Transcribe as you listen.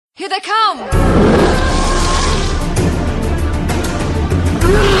Here they come!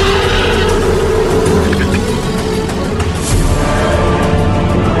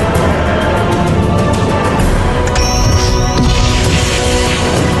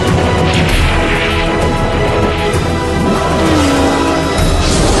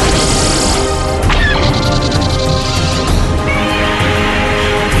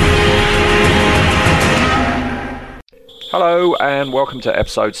 Hello and welcome to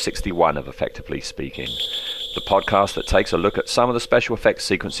episode 61 of Effectively Speaking, the podcast that takes a look at some of the special effects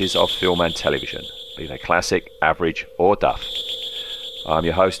sequences of film and television, be they classic, average or duff. I'm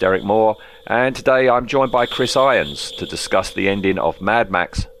your host Eric Moore, and today I'm joined by Chris Irons to discuss the ending of Mad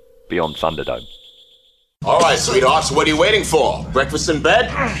Max Beyond Thunderdome. All right, sweethearts, what are you waiting for? Breakfast in bed?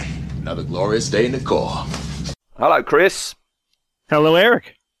 Another glorious day in the Corps. Hello Chris. Hello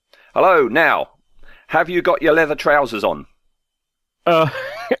Eric. Hello, now, have you got your leather trousers on?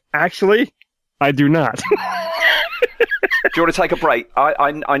 Actually, I do not. Do you want to take a break?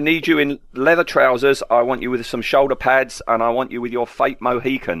 I need you in leather trousers, I want you with some shoulder pads, and I want you with your fake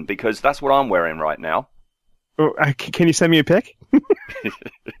Mohican, because that's what I'm wearing right now. Oh, can you send me a pic?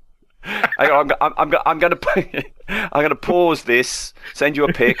 I'm going to pause this, send you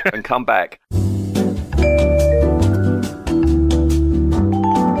a pic, and come back.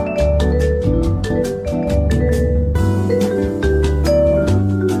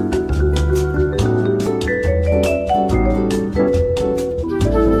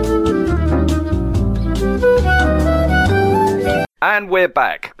 And we're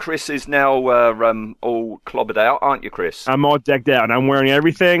back. Chris is now all clobbered out, aren't you, Chris? I'm all decked out, and I'm wearing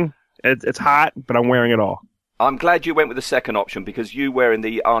everything. It's hot, but I'm wearing it all. I'm glad you went with the second option, because you wearing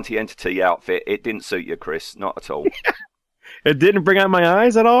the Auntie Entity outfit, it didn't suit you, Chris. Not at all. It didn't bring out my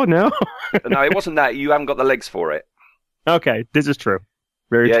eyes at all? No? No, it wasn't that. You haven't got the legs for it. Okay, this is true.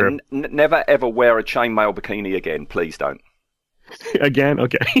 Very true. Never, ever wear a chainmail bikini again. Please don't. Again?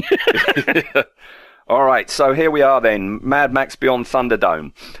 Okay. All right, so here we are then, Mad Max Beyond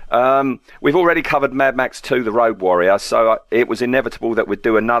Thunderdome. We've already covered Mad Max 2, The Road Warrior, so it was inevitable that we'd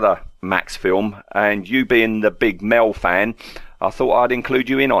do another Max film, and you being the big Mel fan, I thought I'd include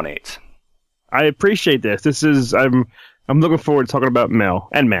you in on it. I appreciate this. I'm looking forward to talking about Mel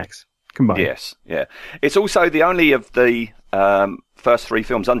and Max combined. Yes, yeah. It's also the only of the first three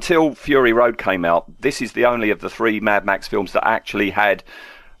films, until Fury Road came out, this is the only of the three Mad Max films that actually had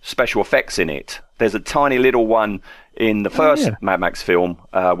special effects in it. There's a tiny little one in the first Mad Max film,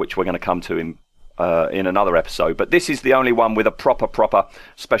 which we're going to come to in another episode. But this is the only one with a proper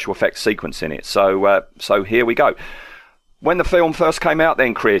special effects sequence in it. So here we go. When the film first came out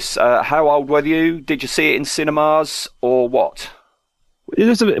then, Chris, how old were you? Did you see it in cinemas or what?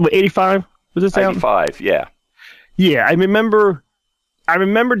 Is this 85? Was this 85, yeah. Yeah, I remember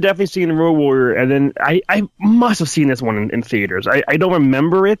definitely seeing The Road Warrior, and then I must have seen this one in theaters. I don't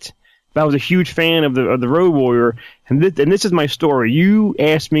remember it, but I was a huge fan of the Road Warrior, and this is my story. You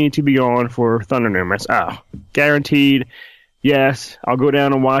asked me to be on for Thunderdome. I said, guaranteed, yes, I'll go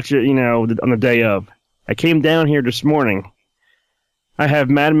down and watch it, on the day of. I came down here this morning. I have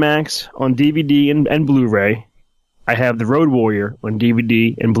Mad Max on DVD and Blu-ray. I have The Road Warrior on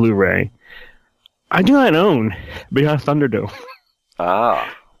DVD and Blu-ray. I do not own Beyond Thunderdome.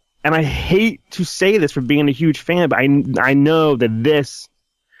 Ah. And I hate to say this for being a huge fan, but I know that this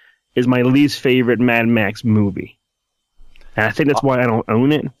is my least favorite Mad Max movie. And I think that's why I don't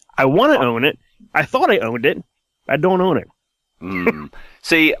own it. I want to own it. I thought I owned it. I don't own it.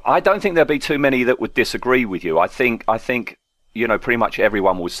 See, I don't think there'll be too many that would disagree with you. I think pretty much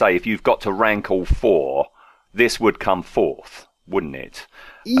everyone will say if you've got to rank all four, this would come fourth, wouldn't it?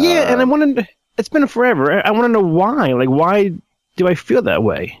 Yeah, and I wanted to, it's been forever. I want to know why. Like, why do I feel that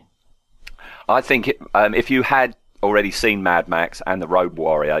way? I think if you had already seen Mad Max and The Road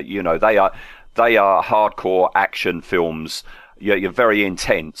Warrior, they are hardcore action films. You're very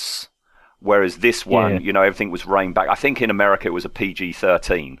intense. Whereas this one, everything was reined back. I think in America it was a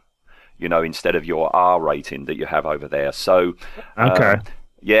PG-13, instead of your R rating that you have over there. So, okay.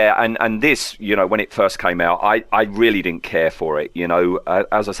 And this, when it first came out, I really didn't care for it.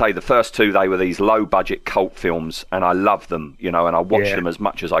 As I say, the first two, they were these low-budget cult films, and I loved them, and I watched them as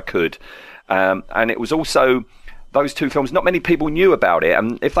much as I could. And it was also, those two films, not many people knew about it,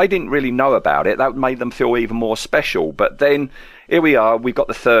 and if they didn't really know about it, that made them feel even more special. But then, here we are, we've got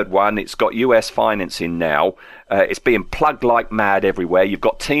the third one, it's got US financing now, it's being plugged like mad everywhere, you've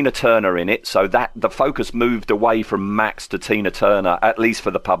got Tina Turner in it, so that the focus moved away from Max to Tina Turner, at least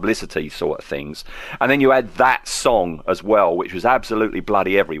for the publicity sort of things. And then you had that song as well, which was absolutely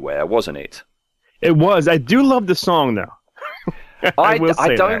bloody everywhere, wasn't it? It was. I do love the song, though. I will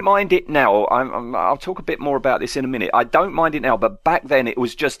say don't that. mind it now. I'll talk a bit more about this in a minute. I don't mind it now, but back then it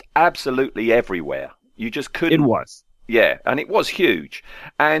was just absolutely everywhere. You just couldn't. It was. Yeah, and it was huge.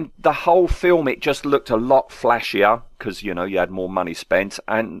 And the whole film, it just looked a lot flashier because, you had more money spent.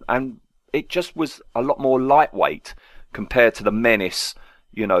 And it just was a lot more lightweight compared to the menace,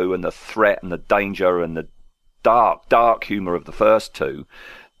 and the threat and the danger and the dark humour of the first two.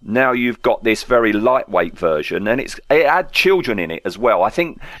 Now you've got this very lightweight version, and it had children in it as well. I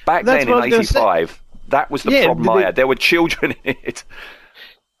think back then in '85, that was the problem I had. There were children in it.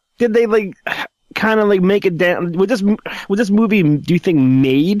 Did they kind of make it down? Was this movie, do you think,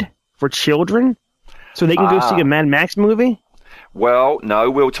 made for children so they can go see a Mad Max movie? Well, no.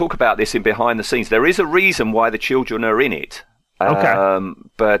 We'll talk about this in behind the scenes. There is a reason why the children are in it. Okay.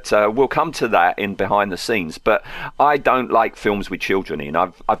 But we'll come to that in behind the scenes. But I don't like films with children in.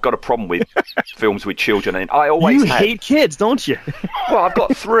 I've got a problem with films with children in. I always hate kids, don't you? Well, I've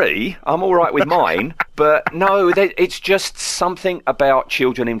got 3. I'm all right with mine. But no, it's just something about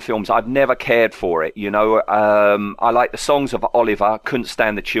children in films. I've never cared for it. I like the songs of Oliver. Couldn't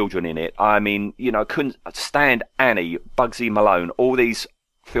stand the children in it. I mean, couldn't stand Annie, Bugsy Malone, all these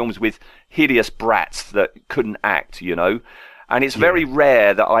films with hideous brats that couldn't act, And it's very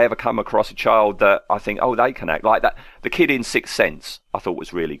rare that I ever come across a child that I think, they can act like that. The kid in Sixth Sense, I thought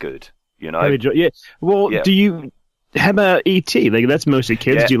was really good. Yeah. Well, do you? How about E.T.? That's mostly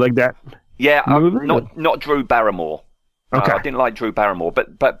kids. Yeah. Do you like that? Yeah, not Drew Barrymore. Okay. I didn't like Drew Barrymore,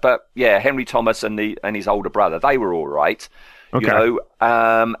 but yeah, Henry Thomas and his older brother, they were all right. Okay.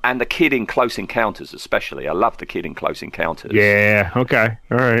 And the kid in Close Encounters, especially. I love the kid in Close Encounters. Yeah. Okay.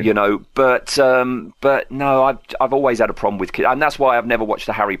 All right. But no, I've always had a problem with kids, and that's why I've never watched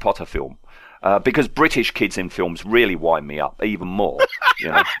a Harry Potter film. Because British kids in films really wind me up even more.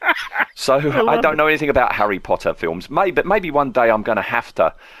 So I don't know anything about Harry Potter films. Maybe one day I'm going to have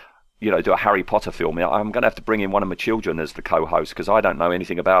to, do a Harry Potter film. I'm going to have to bring in one of my children as the co-host because I don't know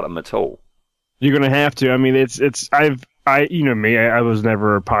anything about them at all. You're going to have to. I mean, you know me. I was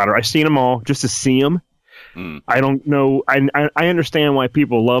never a Potter. I've seen them all just to see them. I don't know. I understand why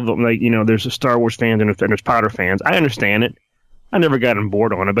people love them. There's a Star Wars fans and there's Potter fans. I understand it. I never got on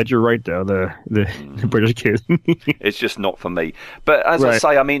board on it, but you're right though. The British kids. It's just not for me. But as I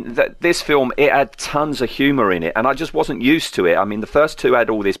say, I mean, this film, it had tons of humour in it, and I just wasn't used to it. I mean, the first two had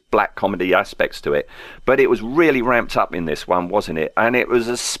all this black comedy aspects to it, but it was really ramped up in this one, wasn't it? And it was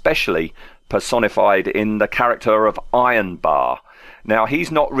especially personified in the character of Iron Bar. Now,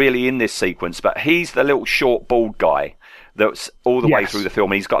 he's not really in this sequence, but he's the little short bald guy that's all the way through the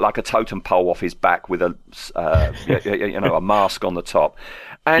film. He's got like a totem pole off his back with a a mask on the top.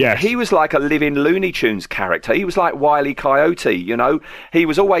 And he was like a living Looney Tunes character. He was like Wile E. Coyote, He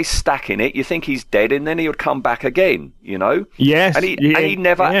was always stacking it. You think he's dead, and then he would come back again, Yes. And he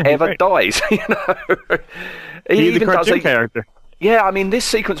never, ever dies, He even does a character. Yeah, I mean, this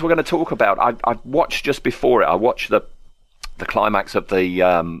sequence we're going to talk about, I've watched just before it. I watched the climax of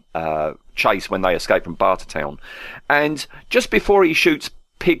the chase when they escape from Bartertown. And just before he shoots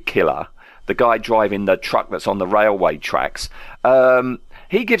Pig Killer, the guy driving the truck that's on the railway tracks,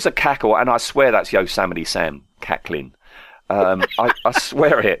 he gives a cackle, and I swear that's Yosemite Sam cackling. I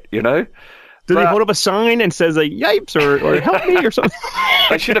swear it, Did he hold up a sign and says, yipes, or help me, or something?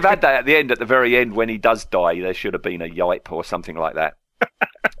 They should have had that at the very end when he does die. There should have been a yipe or something like that.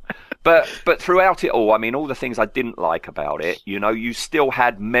 But throughout it all, I mean, all the things I didn't like about it, you still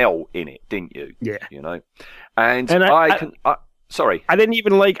had Mel in it, didn't you? Yeah. And sorry, I didn't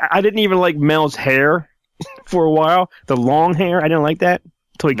even like Mel's hair for a while. The long hair, I didn't like that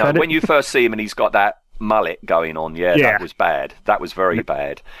until he cut it. When you first see him and he's got that mullet going on, that was bad. That was very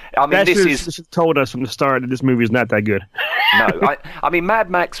bad. I mean, this told us from the start that this movie is not that good. No, I mean,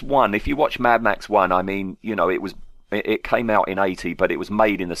 Mad Max 1. If you watch Mad Max 1, I mean, it came out in 80, but it was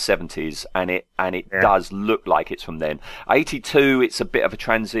made in the 70s, and it does look like it's from then. 82, it's a bit of a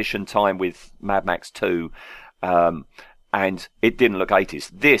transition time with Mad Max 2, and it didn't look 80s.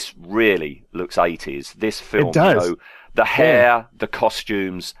 This really looks 80s. This film, it does. The hair, the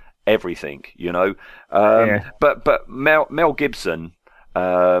costumes, everything, But Mel Gibson,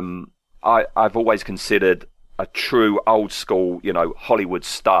 I've always considered a true old school, Hollywood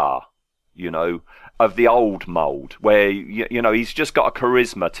star, of the old mold, where he's just got a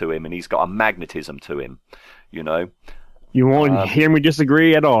charisma to him and he's got a magnetism to him, You won't hear me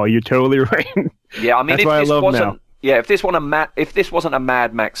disagree at all. You're totally right. Yeah, I mean, that's why I love Mel. Yeah, if this wasn't a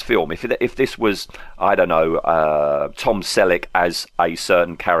Mad Max film, if this was, I don't know, Tom Selleck as a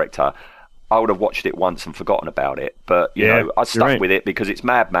certain character, I would have watched it once and forgotten about it. But I stuck with it because it's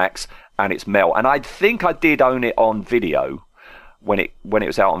Mad Max and it's Mel, and I think I did own it on video. when it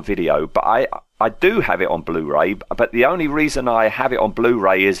was out on video, but I do have it on Blu-ray. But the only reason I have it on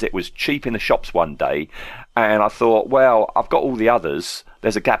Blu-ray is it was cheap in the shops one day, and I thought, well, I've got all the others.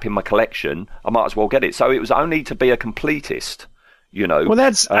 There's a gap in my collection. I might as well get it. So it was only to be a completist, you know. Well,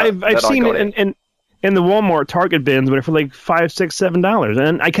 that's I've seen it in the Walmart Target bins, but for like $5, $6, $7,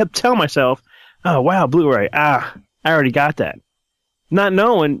 and I kept telling myself, "Oh wow, Blu-ray! I already got that," not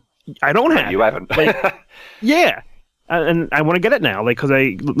knowing I don't have. You haven't. Like, yeah. And I want to get it now, like, because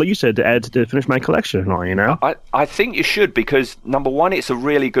like you said, to finish my collection and all, you know. I think you should, because number one, it's a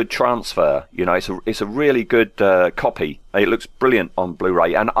really good transfer. You know, it's a really good copy. It looks brilliant on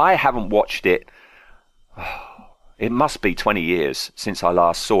Blu-ray, and I haven't watched it. It must be 20 years since I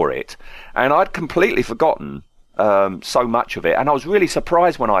last saw it, and I'd completely forgotten so much of it. And I was really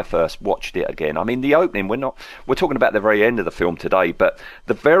surprised when I first watched it again. I mean, the opening. We're talking about the very end of the film today, but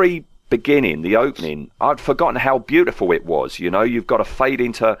the very beginning, the opening, I'd forgotten how beautiful it was. You know, you've got to fade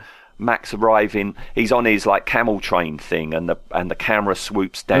into Max arriving. He's on his like camel train thing, and the camera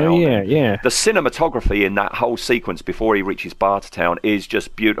swoops down. Oh, yeah. The cinematography in that whole sequence before he reaches Bartertown is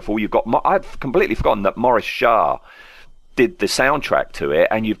just beautiful. You've got I've completely forgotten that Morris Shah did the soundtrack to it,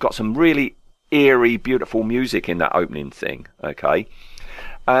 and you've got some really eerie, beautiful music in that opening thing. Okay.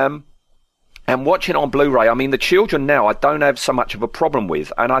 And watching on Blu-ray, I mean, the children now, I don't have so much of a problem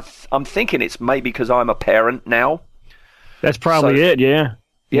with. And I'm thinking it's maybe because I'm a parent now. That's probably it, yeah.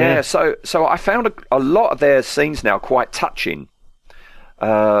 Yeah, so I found a lot of their scenes now quite touching.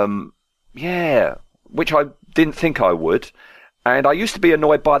 Yeah, which I didn't think I would. And I used to be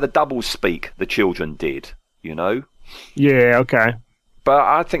annoyed by the double speak the children did, you know? Yeah, okay. But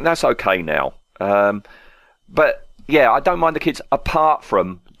I think that's okay now. But, yeah, I don't mind the kids apart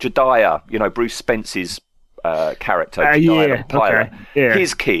from Jediah, you know, Bruce Spence's character, Jediah the pilot. Okay. Yeah.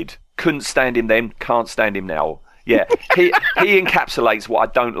 His kid, couldn't stand him then, can't stand him now. Yeah, he encapsulates what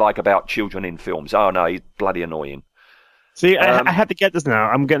I don't like about children in films. Oh no, he's bloody annoying. See, I have to get this now.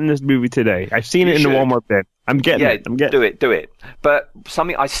 I'm getting this movie today. I've seen it in the Walmart bin. I'm getting it. Do it. But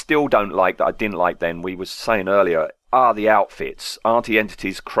something I still don't like that I didn't like then, we were saying earlier, are the outfits. Auntie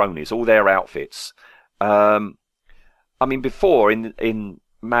Entity's cronies, all their outfits. I mean, before in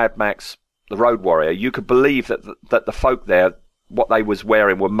Mad Max, The Road Warrior, you could believe that the folk there, what they was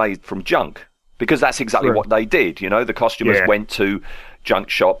wearing were made from junk, because that's exactly what they did. You know, the costumers went to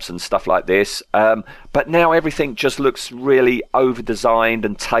junk shops and stuff like this. But now everything just looks really over-designed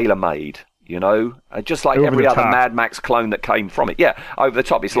and tailor-made. You know, just like every other Mad Max clone that came from it. Yeah, over the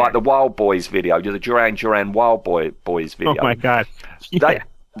top. It's like the Wild Boys video, the Duran Duran Wild Boys video. Oh my God! Yeah.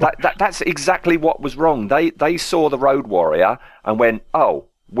 That's exactly what was wrong. They saw the Road Warrior and went, oh,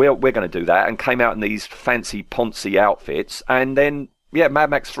 we're going to do that, and came out in these fancy poncy outfits, and then Mad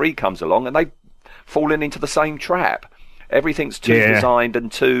Max 3 comes along, and they've fallen into the same trap. Everything's too designed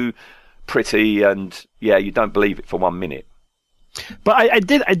and too pretty, and you don't believe it for 1 minute. But I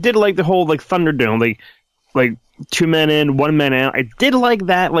did like the whole like Thunderdome, like 2 men in, 1 man out. I did like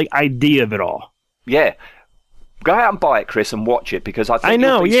that idea of it all. Yeah. Go out and buy it, Chris, and watch it, because I think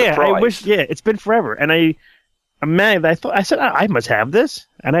you'll be surprised. I wish, it's been forever, and I'm mad. I said I must have this,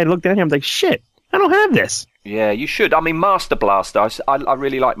 and I looked at him, I'm like, shit, I don't have this. Yeah, you should. I mean, Master Blaster, I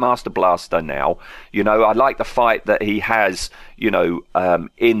really like Master Blaster now. You know, I like the fight that he has, you know,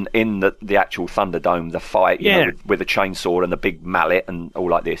 in the actual Thunderdome, the fight, you know, with the chainsaw and the big mallet and all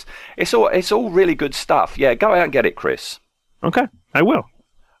like this. It's all really good stuff. Yeah, go out and get it, Chris. Okay, I will.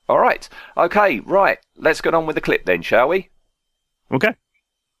 All right. Okay, right. Let's get on with the clip then, shall we? Okay.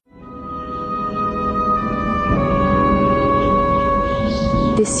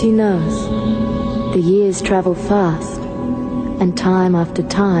 This you knows, the years travel fast, and time after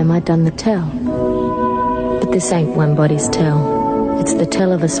time I done the tell. But this ain't one body's tell, it's the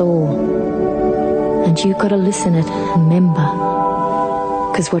tell of us all. And you gotta listen it and remember,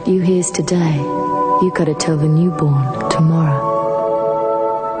 'cause what you hears today, you gotta tell the newborn tomorrow.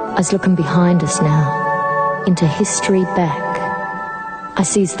 I was looking behind us now, into history back. I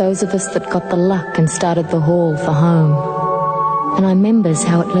sees those of us that got the luck and started the haul for home. And I members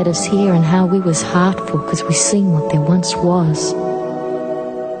how it led us here, and how we was heartful 'cause we seen what there once was.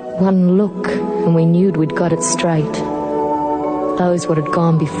 One look and we knewed we'd got it straight. Those what had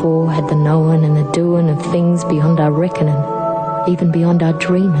gone before had the knowing and the doing of things beyond our reckoning, even beyond our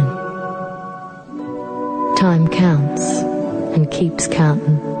dreaming. Time counts and keeps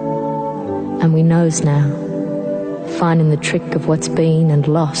counting. And we knows now, finding the trick of what's been and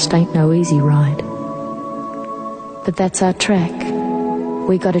lost ain't no easy ride. But that's our track.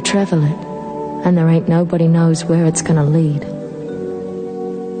 We gotta travel it, and there ain't nobody knows where it's gonna lead.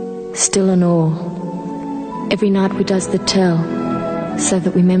 Still and all, every night we does the tell, so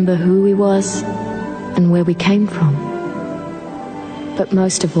that we remember who we was and where we came from. But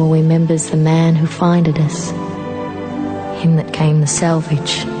most of all, we remembers the man who finded us, him that came the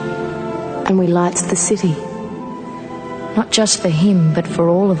salvage, and we lights the city, not just for him, but for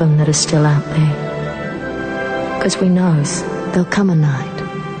all of them that are still out there. 'Cause we knows there'll come a night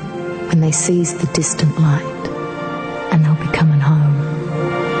when they sees the distant light, and they'll be coming home.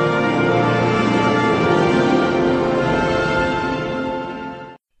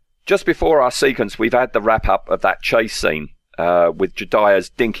 Just before our sequence, we've had the wrap-up of that chase scene with Jediah's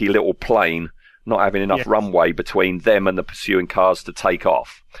dinky little plane not having enough runway between them and the pursuing cars to take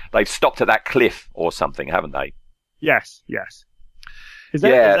off. They've stopped at that cliff or something, haven't they? Yes. Is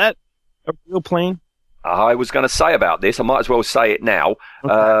that a real plane? I was going to say about this. I might as well say it now.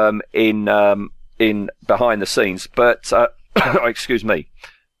 Okay. In behind the scenes, but excuse me.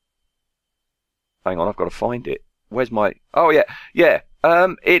 Hang on, I've got to find it. Where's my? Oh yeah.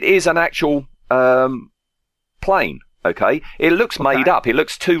 It is an actual plane. Okay, it looks made up. It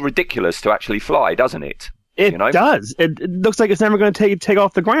looks too ridiculous to actually fly, doesn't it? It does. It looks like it's never going to take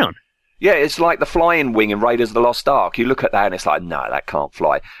off the ground. Yeah, it's like the flying wing in Raiders of the Lost Ark. You look at that and it's like, no, that can't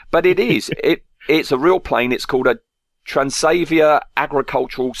fly. But it is. It's a real plane. It's called a Transavia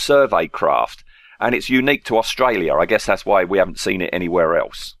Agricultural Survey Craft, and it's unique to Australia. I guess that's why we haven't seen it anywhere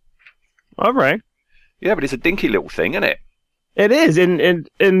else. All right. Yeah, but it's a dinky little thing, isn't it? It is,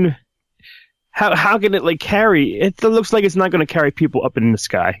 and how can it carry? It looks like it's not going to carry people up in the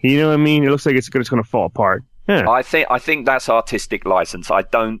sky. You know what I mean? It looks like it's going to fall apart. Yeah. I think that's artistic license. I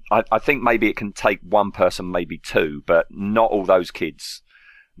think maybe it can take one person, maybe two, but not all those kids.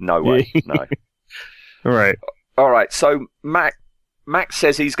 No way. No. All right. So Max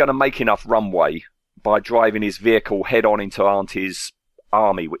says he's going to make enough runway by driving his vehicle head on into Auntie's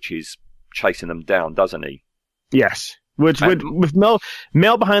army, which is chasing them down, doesn't he? Yes. Which with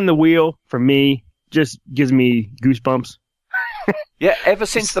Mel behind the wheel, for me, just gives me goosebumps. Yeah, ever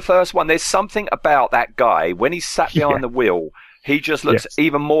since the first one, there's something about that guy. When he's sat behind the wheel, he just looks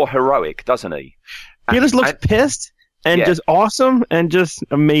even more heroic, doesn't he? He just looks pissed and just awesome and just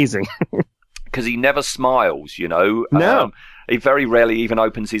amazing. Because he never smiles, you know. No. He very rarely even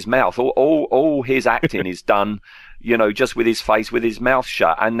opens his mouth. All his acting is done, you know, just with his face, with his mouth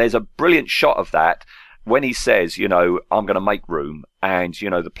shut. And there's a brilliant shot of that when he says, you know, I'm going to make room, and, you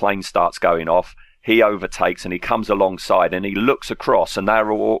know, the plane starts going off. He overtakes and he comes alongside and he looks across, and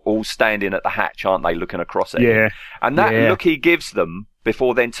they're all standing at the hatch, aren't they, looking across at him? And that look he gives them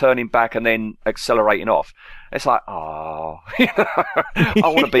before then turning back and then accelerating off, it's like, oh, I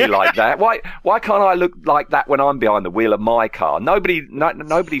want to be like that. Why can't I look like that when I'm behind the wheel of my car?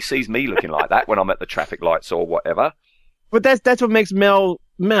 Nobody sees me looking like that when I'm at the traffic lights or whatever. But that's what makes Mel.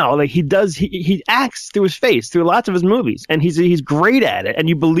 Like he acts through his face through lots of his movies, and he's great at it, and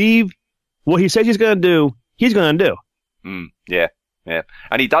you believe what he says he's going to do, he's going to do. Yeah.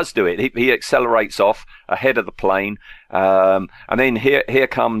 And he does do it. He accelerates off ahead of the plane. And then here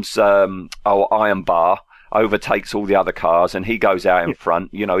comes Iron Bar, overtakes all the other cars, and he goes out in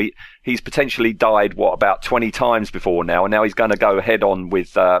front. You know, he's potentially died, about 20 times before now, and now he's going to go head on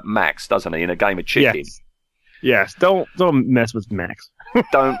with Max, doesn't he, in a game of chicken. Yes. Don't mess with Max.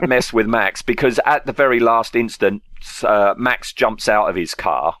 Don't mess with Max, because at the very last instant, Max jumps out of his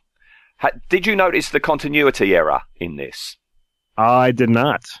car. Did you notice the continuity error in this? I did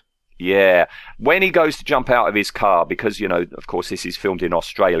not. Yeah. When he goes to jump out of his car, because, you know, of course, this is filmed in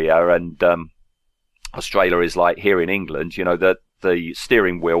Australia, and Australia is like here in England, you know, that the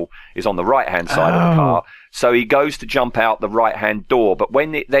steering wheel is on the right-hand side of the car. So he goes to jump out the right-hand door, but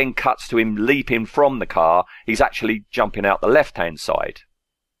when it then cuts to him leaping from the car, he's actually jumping out the left-hand side.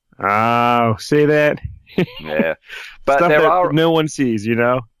 Oh, see that? Yeah. But stuff that no one sees, you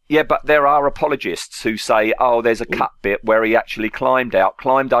know? Yeah, but there are apologists who say, oh, there's a cut bit where he actually climbed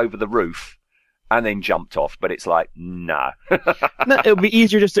over the roof, and then jumped off. But it's like, no. No, it would be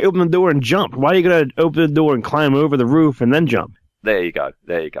easier just to open the door and jump. Why are you going to open the door and climb over the roof and then jump? There you go.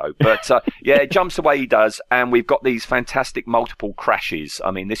 But, it jumps the way he does, and we've got these fantastic multiple crashes.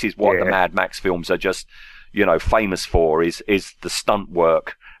 I mean, this is what the Mad Max films are just, you know, famous for, is the stunt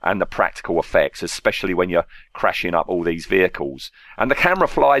work and the practical effects, especially when you're crashing up all these vehicles. And the camera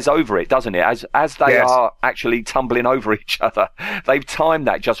flies over it, doesn't it? As they are actually tumbling over each other. They've timed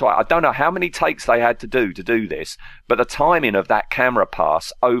that just right. I don't know how many takes they had to do this, but the timing of that camera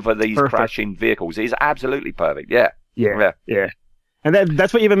pass over these crashing vehicles is absolutely perfect. Yeah. And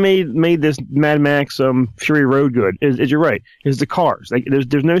that's what even made this Mad Max Fury Road good. Is you're right. Is the cars. Like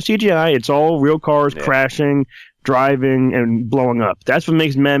there's no CGI. It's all real cars crashing, driving, and blowing up. That's what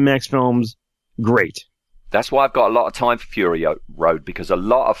makes Mad Max films great. That's why I've got a lot of time for Fury Road, because a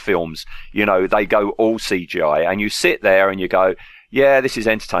lot of films, you know, they go all CGI, and you sit there and you go, yeah, this is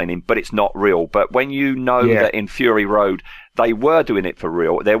entertaining, but it's not real. But when you know that in Fury Road, they were doing it for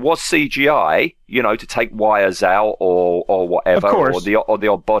real. There was CGI, you know, to take wires out or whatever, or the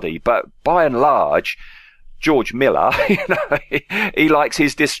odd body. But by and large, George Miller, you know, he likes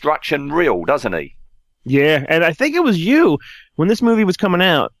his destruction real, doesn't he? Yeah, and I think it was you, when this movie was coming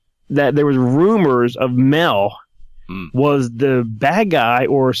out, that there was rumors of Mel was the bad guy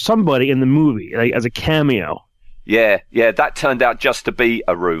or somebody in the movie, like, as a cameo. Yeah, that turned out just to be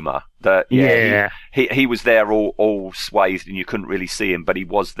a rumor. That he was there all swathed and you couldn't really see him, but he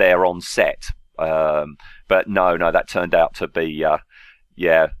was there on set. But no, that turned out to be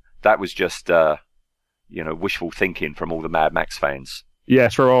that was just you know, wishful thinking from all the Mad Max fans.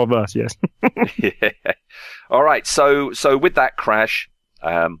 Yes, for all of us, yes. Yeah. All right, so with that crash,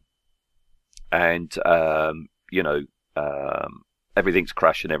 you know, everything's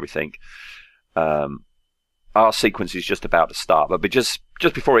crashed and everything. Our sequence is just about to start, but just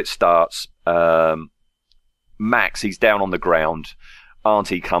before it starts, Max, he's down on the ground.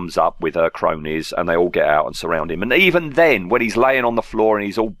 Auntie comes up with her cronies, and they all get out and surround him. And even then, when he's laying on the floor and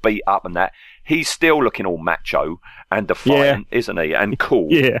he's all beat up and that, he's still looking all macho and defiant, isn't he? And cool.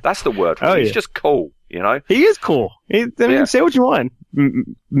 Yeah. That's the word for him. He's just cool, you know? He is cool. Say what you want.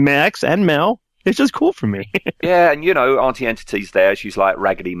 Max and Mel, it's just cool for me. Yeah, and, you know, Auntie Entity's there. She's like,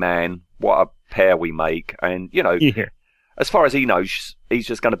 Raggedy Man, what a pair we make. And, you know, as far as he knows, he's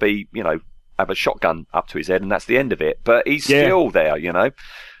just going to be, you know, have a shotgun up to his head, and that's the end of it. But he's still there, you know.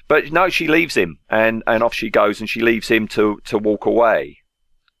 But no, she leaves him, and off she goes, and she leaves him to walk away.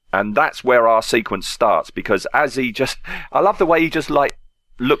 And that's where our sequence starts, because as I love the way he just, like,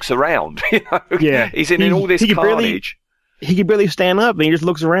 looks around, you know. Yeah. He's in all this carnage. He can barely stand up, and he just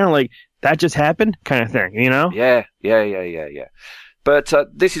looks around like, that just happened, kind of thing, you know? Yeah. But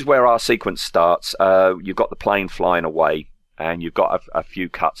this is where our sequence starts. You've got the plane flying away, and you've got a few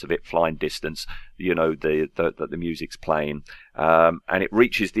cuts of it flying distance. You know, the music's playing, and it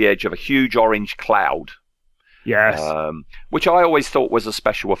reaches the edge of a huge orange cloud. Yes. Which I always thought was a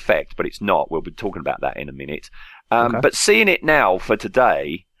special effect, but it's not. We'll be talking about that in a minute. But seeing it now for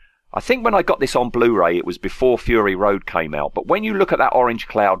today, I think when I got this on Blu-ray, it was before Fury Road came out. But when you look at that orange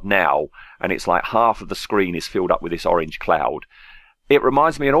cloud now, and it's like half of the screen is filled up with this orange cloud, it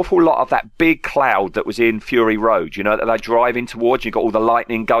reminds me an awful lot of that big cloud that was in Fury Road, you know, that they're driving towards. You've got all the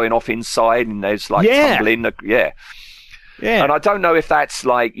lightning going off inside, and there's like tumbling. Yeah. And I don't know if that's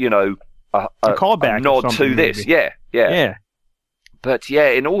like, you know, a callback, a nod to this. Maybe. Yeah. But yeah,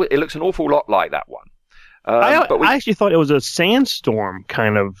 it looks an awful lot like that one. I actually thought it was a sandstorm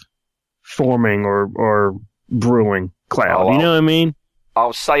kind of forming or brewing cloud. You know what I mean?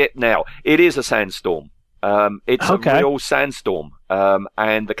 I'll say it now. It is a sandstorm. It's a real sandstorm.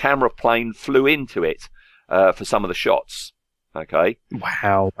 And the camera plane flew into it for some of the shots. Okay.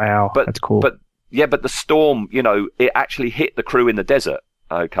 Wow. That's cool. But the storm, you know, it actually hit the crew in the desert.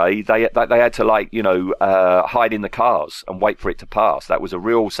 Okay, they had to, like, you know, hide in the cars and wait for it to pass. That was a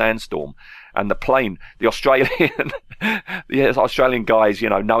real sandstorm. And the plane, the Australian guys, you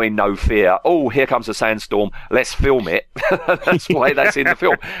know, knowing no fear. Oh, here comes a sandstorm. Let's film it. That's why that's in the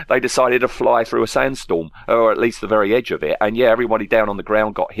film. They decided to fly through a sandstorm, or at least the very edge of it. And yeah, everybody down on the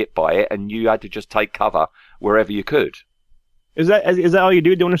ground got hit by it, and you had to just take cover wherever you could. Is that all you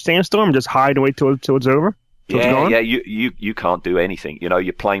do during a sandstorm? Just hide and wait till it's over? Yeah. You can't do anything. You know,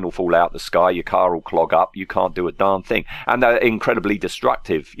 your plane will fall out of the sky, your car will clog up, you can't do a darn thing. And they're incredibly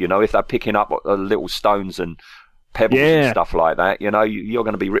destructive. You know, if they're picking up little stones and pebbles and stuff like that, you know, you're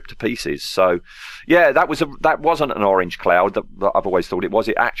going to be ripped to pieces. So, yeah, that wasn't an orange cloud that I've always thought it was.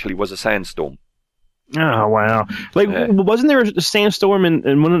 It actually was a sandstorm. Oh, wow. Like, wasn't there a sandstorm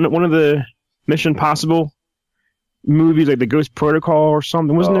in one of the Mission Impossible movies, like the Ghost Protocol or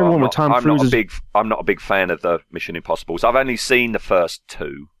something? Wasn't there one where Tom Cruise I'm not a big fan of the Mission Impossibles. I've only seen the first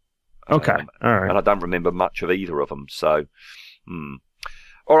two. Okay, all right. And I don't remember much of either of them. So,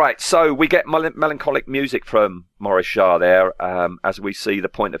 all right. So we get melancholic music from Maurice Jarre there, as we see the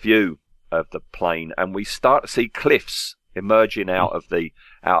point of view of the plane, and we start to see cliffs emerging out of the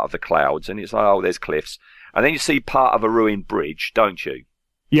clouds, and it's like, oh, there's cliffs, and then you see part of a ruined bridge, don't you?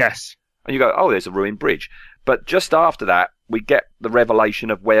 Yes. And you go, oh, there's a ruined bridge. But just after that, we get the revelation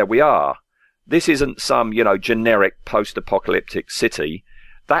of where we are. This isn't some, you know, generic post-apocalyptic city.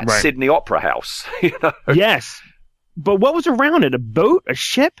 That's Sydney Opera House. You know? Yes. But what was around it? A boat? A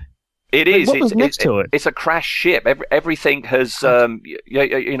ship? It is. What was next to it? It's a crashed ship. Everything has,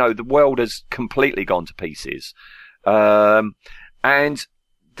 you know, the world has completely gone to pieces. And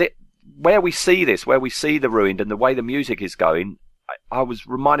where we see the ruined and the way the music is going, I was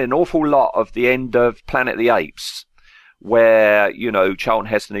reminded an awful lot of the end of Planet of the Apes, where, Charlton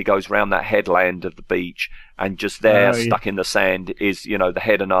Heston goes round that headland of the beach, and just there, stuck in the sand, is, the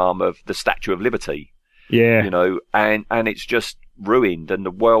head and arm of the Statue of Liberty. Yeah. And it's just ruined, and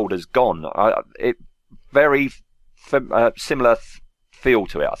the world has gone. Very similar feel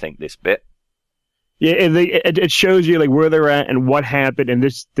to it, I think, this bit. Yeah, it shows you like where they're at and what happened, and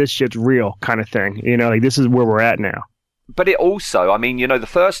this shit's real kind of thing. Like this is where we're at now. But it also, the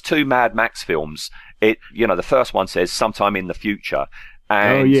first two Mad Max films, the first one says sometime in the future,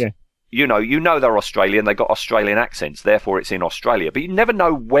 and they're Australian, they got Australian accents, therefore it's in Australia. But you never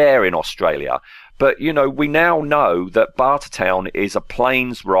know where in Australia. But we now know that Bartertown is a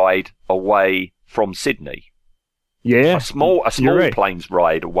plane's ride away from Sydney. Yeah, a small right. Plane's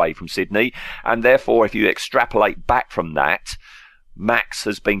ride away from Sydney, and therefore, if you extrapolate back from that, Max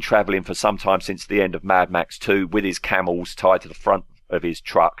has been travelling for some time since the end of Mad Max 2 with his camels tied to the front of his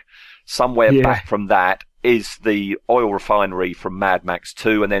truck. Somewhere back from that is the oil refinery from Mad Max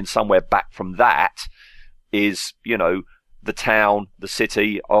 2, and then somewhere back from that is, the town, the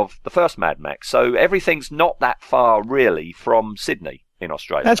city of the first Mad Max. So everything's not that far, really, from Sydney in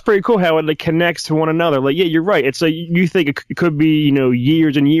Australia. That's pretty cool how it connects to one another. Like, yeah, you're right. It's like you think it could be,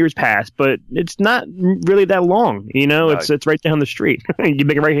 years and years past, but it's not really that long. No. It's right down the street. You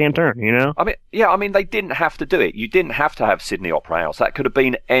make a right-hand turn. They didn't have to do it. You didn't have to have Sydney Opera House. That could have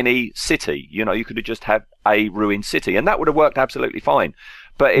been any city. You could have just had a ruined city, and that would have worked absolutely fine.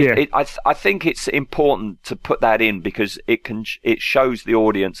 But I think it's important to put that in because it shows the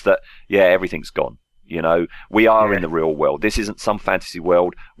audience that everything's gone. We are in the real world. This isn't some fantasy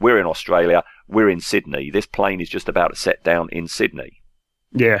world. We're in Australia. We're in Sydney. This plane is just about to set down in Sydney.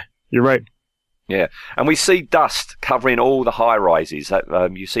 Yeah, you're right. Yeah, and we see dust covering all the high rises.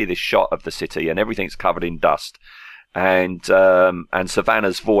 You see this shot of the city, and everything's covered in dust. And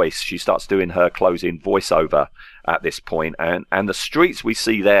Savannah's voice, she starts doing her closing voiceover at this point, and the streets we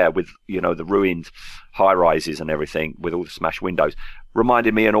see there with the ruined high rises and everything with all the smashed windows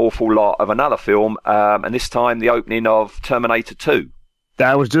reminded me an awful lot of another film, and this time the opening of Terminator 2.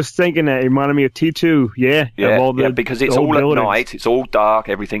 I was just thinking that it reminded me of T2. Yeah, because it's all buildings. At night, it's all dark,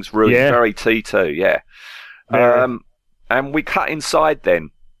 everything's ruined, very T2. Yeah, and we cut inside then.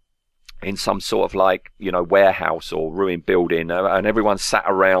 In some sort of warehouse or ruined building, and everyone's sat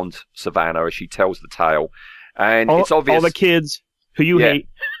around Savannah as she tells the tale. And it's obvious. All the kids who you hate.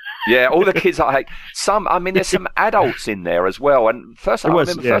 Yeah, all the kids I hate. There's some adults in there as well. And first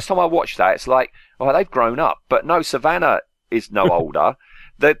time I watched that, it's like, oh, they've grown up. But no, Savannah is no older.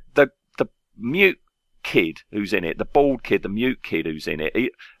 The mute kid who's in it, the bald kid, the mute kid who's in it,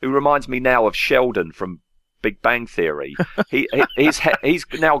 who reminds me now of Sheldon from Big Bang Theory. He's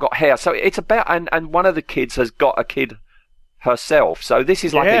now got hair, so it's about and one of the kids has got a kid herself. So this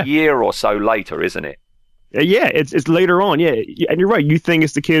is like a year or so later, isn't it? Yeah, it's later on. Yeah, and you're right. You think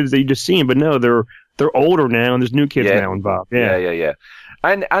it's the kids that you just seen, but no, they're older now, and there's new kids now involved. Yeah.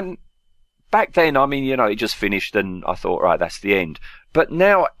 And back then, it just finished, and I thought, right, that's the end. But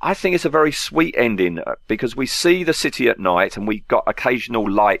now I think it's a very sweet ending because we see the city at night and we got occasional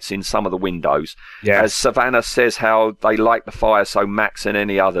lights in some of the windows. Yeah. As Savannah says how they light the fire so Max and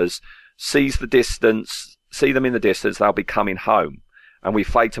any others see them in the distance, they'll be coming home. And we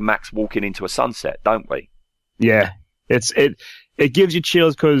fade to Max walking into a sunset, don't we? Yeah. It gives you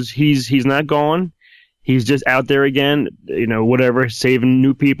chills because he's not gone. He's just out there again, whatever, saving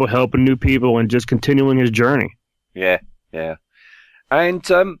new people, helping new people, and just continuing his journey. Yeah. And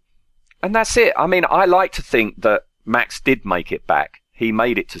that's it. I like to think that Max did make it back. He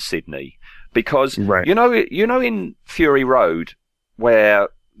made it to Sydney because in Fury Road, where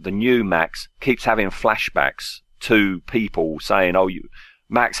the new Max keeps having flashbacks to people saying, "Oh,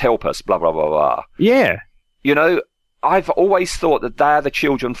 Max, help us," blah blah blah blah. Yeah. I've always thought that they're the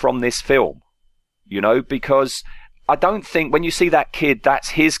children from this film. Because I don't think when you see that kid,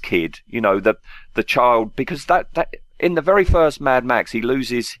 that's his kid. The child, because that. In the very first Mad Max, he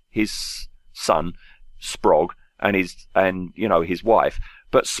loses his son, Sprog, and his wife.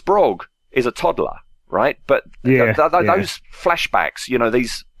 But Sprog is a toddler, right? But those flashbacks,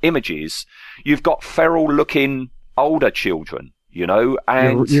 these images, you've got feral-looking older children,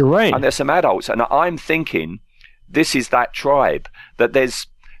 and you're right. And there's some adults, and I'm thinking this is that tribe. That there's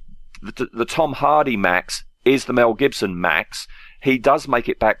the Tom Hardy Max is the Mel Gibson Max. He does make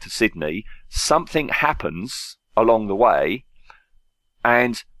it back to Sydney. Something happens along the way,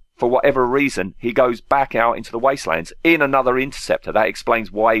 and for whatever reason he goes back out into the wastelands in another interceptor. That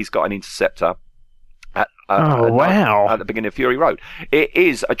explains why he's got an interceptor wow. At the beginning of Fury Road. It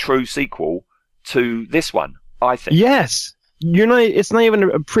is a true sequel to this one, I think. Yes. It's not even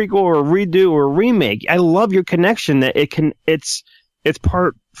a prequel or a redo or a remake. I love your connection that it's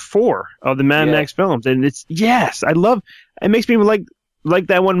part 4 of the Mad Max films. And it makes me like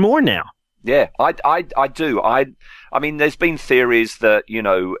that one more now. Yeah, I do. I mean, there's been theories that,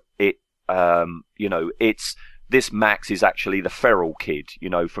 it's this Max is actually the feral kid,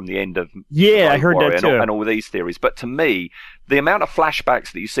 from the end of I heard Warrior that too, and all these theories. But to me, the amount of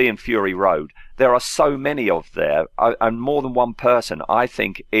flashbacks that you see in Fury Road, there are so many of there, and more than one person. I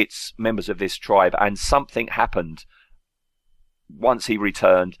think it's members of this tribe, and something happened once he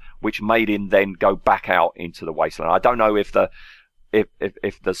returned, which made him then go back out into the wasteland. I don't know if the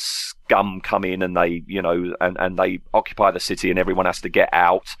scum come in and they, and they occupy the city and everyone has to get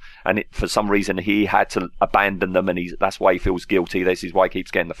out, and for some reason he had to abandon them, and that's why he feels guilty. This is why he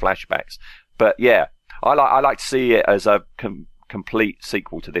keeps getting the flashbacks. But yeah, I like to see it as a complete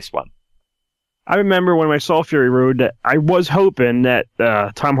sequel to this one. I remember when I saw Fury Road that I was hoping that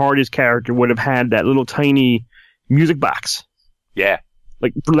Tom Hardy's character would have had that little tiny music box. Yeah.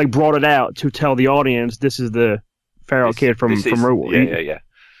 Like brought it out to tell the audience this is the feral kid from Road Warrior. Yeah.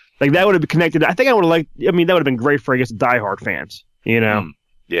 Like that would have been connected. I think I would have liked. I mean, that would have been great for diehard fans. Yeah.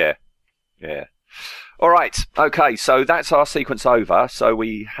 All right. Okay. So that's our sequence over. So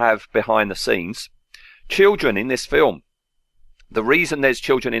we have behind the scenes children in this film. The reason there's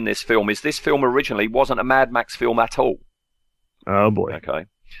children in this film is this film originally wasn't a Mad Max film at all. Oh boy. Okay.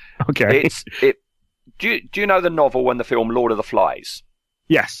 Do you know the novel and the film Lord of the Flies?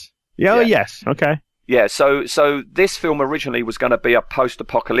 Yes. Yeah. Yes. Okay. Yeah, so this film originally was going to be a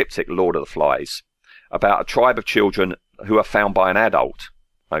post-apocalyptic Lord of the Flies about a tribe of children who are found by an adult,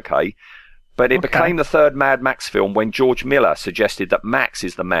 okay? But it became the third Mad Max film when George Miller suggested that Max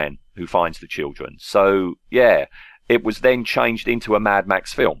is the man who finds the children. So, yeah, it was then changed into a Mad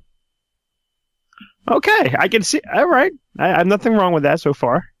Max film. Okay, I can see. All right. I have nothing wrong with that so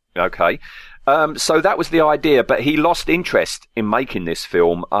far. Okay. So that was the idea, but he lost interest in making this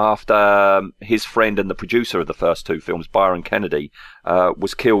film after his friend and the producer of the first 2 films, Byron Kennedy,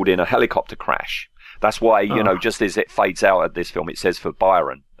 was killed in a helicopter crash. That's why, just as it fades out at this film, it says for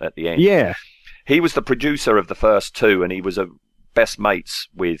Byron at the end. Yeah. He was the producer of the first 2, and he was best mates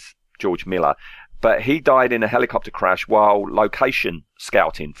with George Miller. But he died in a helicopter crash while location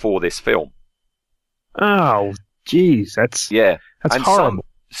scouting for this film. Oh, geez. That's horrible.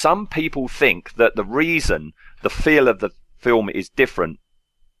 Some people think that the reason the feel of the film is different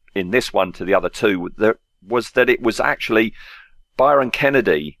in this one to the other 2 was that it was actually Byron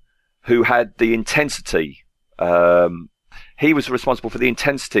Kennedy who had the intensity. He was responsible for the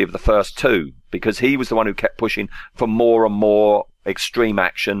intensity of the first 2 because he was the one who kept pushing for more and more extreme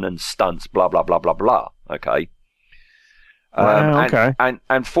action and stunts, blah, blah, blah, blah, blah. Okay. Okay.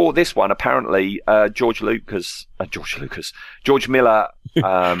 And for this one, apparently, George Miller,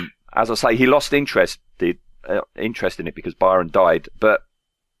 as I say, he lost interest in it because Byron died, but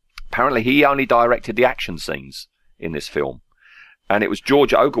apparently he only directed the action scenes in this film. And it was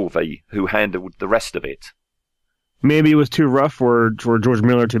George Ogilvy who handled the rest of it. Maybe it was too rough for George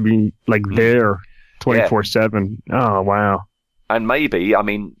Miller to be there 24/7. Oh, wow. And maybe, I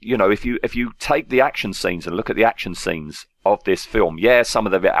mean, if you take the action scenes and look at the action scenes of this film, some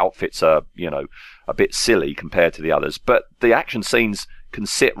of the outfits are, a bit silly compared to the others, but the action scenes can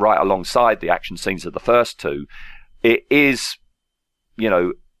sit right alongside the action scenes of the first 2. It is,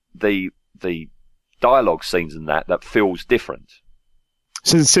 the dialogue scenes and that feels different.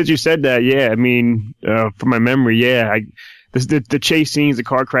 Since you said that, I mean, from my memory, the chase scenes, the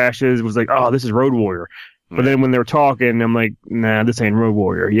car crashes was like, oh, this is Road Warrior. But then when they were talking, I'm like, nah, this ain't Road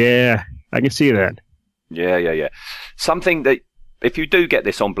Warrior. Yeah, I can see that. Yeah. Something that, if you do get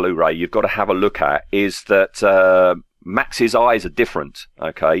this on Blu-ray, you've got to have a look at is that Max's eyes are different,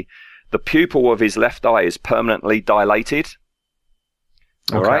 okay? The pupil of his left eye is permanently dilated.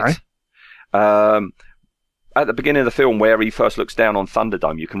 All right? At the beginning of the film, where he first looks down on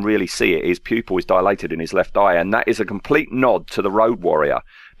Thunderdome, you can really see it. His pupil is dilated in his left eye, and that is a complete nod to the Road Warrior.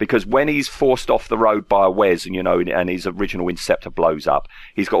 Because when he's forced off the road by a Wes, and his original Inceptor blows up,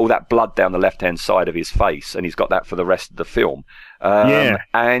 he's got all that blood down the left-hand side of his face, and he's got that for the rest of the film. So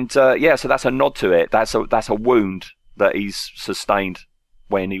that's a nod to it. That's a wound that he's sustained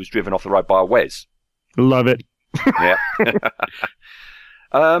when he was driven off the road by a Wes. Love it. Yeah.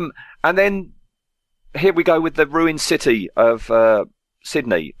 And then here we go with the ruined city of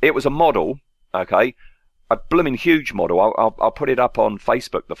Sydney. It was a model, okay, a blooming huge model. I'll put it up on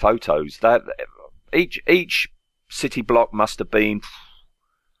Facebook, the photos. That each city block must have been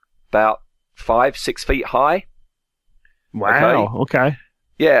about 6 feet high. Wow. Okay.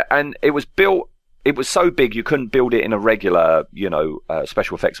 Yeah, and it was built. It was so big you couldn't build it in a regular,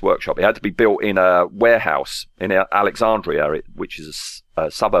 special effects workshop. It had to be built in a warehouse in Alexandria, which is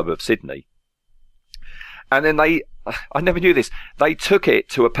a suburb of Sydney. And then I never knew this, they took it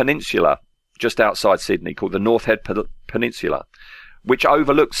to a peninsula just outside Sydney called the North Head Peninsula, which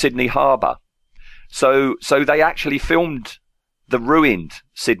overlooked Sydney Harbour. So they actually filmed the ruined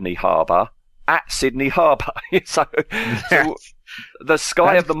Sydney Harbour at Sydney Harbour. so the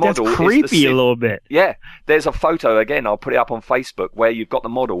sky of the model that's creepy is a little bit. Yeah, there's a photo, again, I'll put it up on Facebook, where you've got the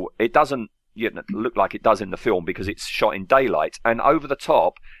model. It doesn't look like it does in the film because it's shot in daylight, and over the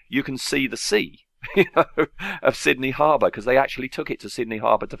top you can see the sea of Sydney Harbour, because they actually took it to Sydney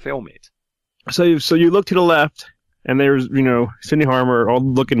Harbour to film it. So you look to the left, and there's, Sydney Harbour all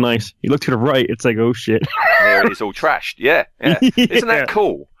looking nice. You look to the right, it's like, oh shit. There it is, all trashed. Yeah. Isn't that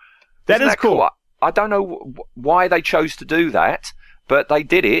cool? That is cool. I don't know why they chose to do that, but they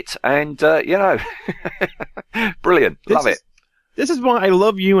did it, and, brilliant. Love it. This is why I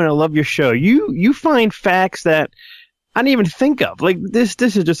love you and I love your show. You find facts that I didn't even think of. Like, this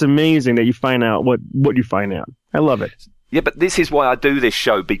is just amazing that you find out what you find out. I love it. Yeah, but this is why I do this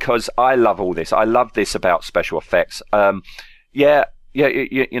show, because I love all this. I love this about special effects. Modern,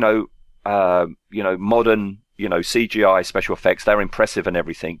 CGI special effects, they're impressive and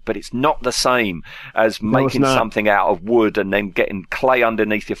everything, but it's not the same as making something out of wood and then getting clay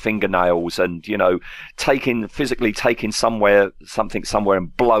underneath your fingernails and, physically taking something somewhere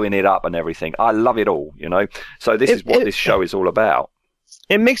and blowing it up and everything. I love it all, So this is what this show is all about.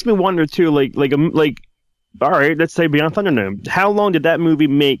 It makes me wonder too, all right, let's say Beyond Thunderdome. How long did that movie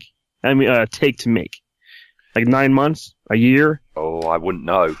take to make? Like 9 months? A year? Oh, I wouldn't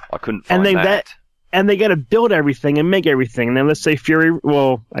know. I couldn't find that. And they got to build everything and make everything. And then let's say Fury,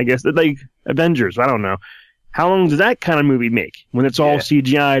 well, I guess, like Avengers, I don't know. How long does that kind of movie make when it's all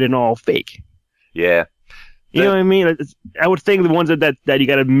CGI'd and all fake? Yeah. You know what I mean? I would think the ones that you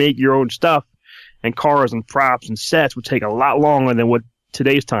got to make your own stuff and cars and props and sets would take a lot longer than what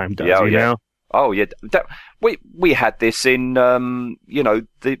today's time does, you know? Oh, yeah. We had this in, the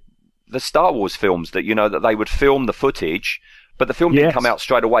Star Wars films that, that they would film the footage, but the film didn't come out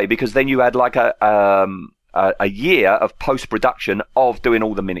straight away, because then you had like a year of post-production of doing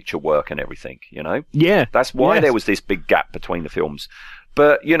all the miniature work and everything, Yeah. That's why there was this big gap between the films.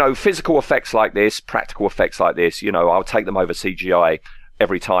 But, physical effects like this, practical effects like this, I'll take them over CGI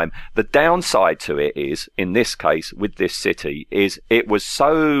every time. The downside to it is, in this case, with this city, is it was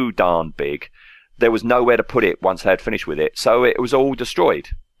so darn big, there was nowhere to put it once they had finished with it. So it was all destroyed.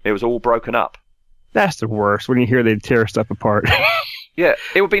 It was all broken up. That's the worst, when you hear they tear stuff apart. Yeah,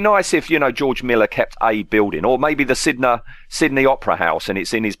 it would be nice if, George Miller kept a building, or maybe the Sydney Opera House, and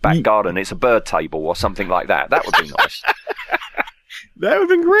it's in his back garden, it's a bird table or something like that. That would be nice. That would have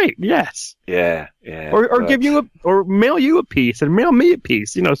been great, yes. Yeah. Or give you or mail you a piece and mail me a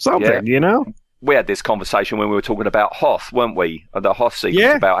piece, something, We had this conversation when we were talking about Hoth, weren't we? The Hoth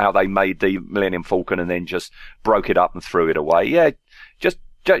sequence, about how they made the Millennium Falcon and then just broke it up and threw it away. Yeah,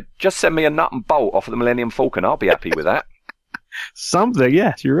 just send me a nut and bolt off of the Millennium Falcon. I'll be happy with that. Something,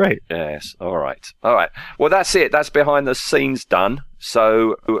 yes, you're right. Yes, all right. Well, that's it. That's behind the scenes done.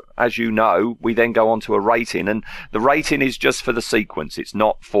 So, as you know, we then go on to a rating, and the rating is just for the sequence. It's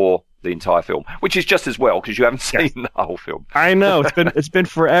not for the entire film, which is just as well, because you haven't seen the whole film. I know, it's been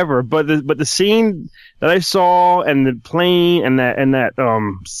forever, but the scene that I saw, and the plane, and that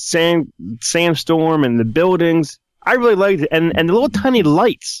sandstorm, and the buildings, I really liked it, and the little tiny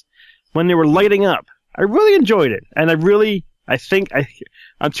lights when they were lighting up, I really enjoyed it, and I think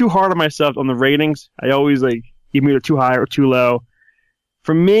I'm too hard on myself on the ratings. I always give me either too high or too low.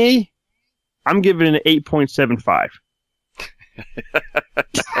 For me, I'm giving it an 8.75.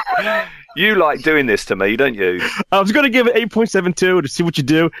 You like doing this to me, don't you? I was going to give it 8.72 to see what you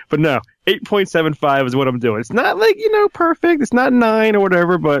do, but no, 8.75 is what I'm doing. It's not perfect. It's not 9 or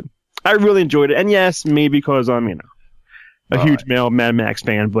whatever, but I really enjoyed it. And yes, maybe because I'm, a huge male Mad Max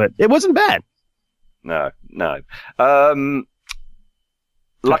fan, but it wasn't bad. No.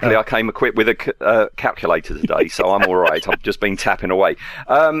 Luckily, I came equipped with a calculator today, so I'm all right. I've just been tapping away.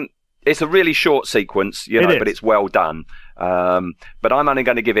 It's a really short sequence, but it's well done. But I'm only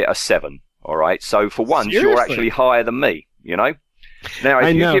going to give it a 7. All right. So for once, you're actually higher than me. Now,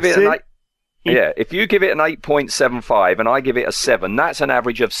 if you give it if you give it an 8.75 and I give it a 7, that's an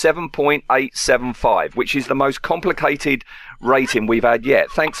average of 7.875, which is the most complicated rating we've had yet.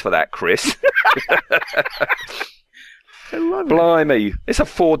 Thanks for that, Chris. I love it. Blimey, it's a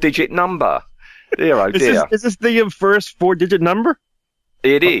 4-digit number. Dear, oh dear. Is this the first 4-digit number?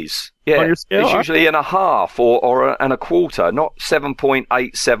 It is. Yeah. On your scale? It's usually in a half and a quarter, not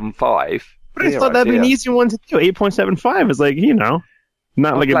 7.875. But I thought that'd be an easy one to do. 8.75 is like,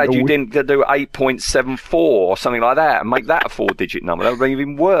 not I'm like glad you didn't do 8.74 or something like that and make that a 4-digit number. That would be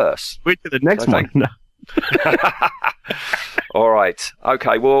even worse. Wait to the next one. No. All right.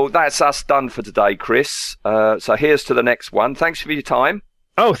 Okay. Well, that's us done for today, Chris. So here's to the next one. Thanks for your time.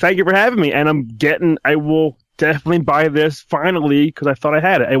 Oh, thank you for having me. And I will definitely buy this finally because I thought I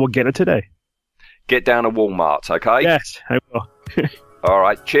had it. I will get it today. Get down to Walmart, okay? Yes, I will. All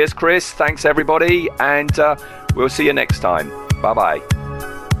right. Cheers, Chris. Thanks, everybody. And we'll see you next time. Bye-bye.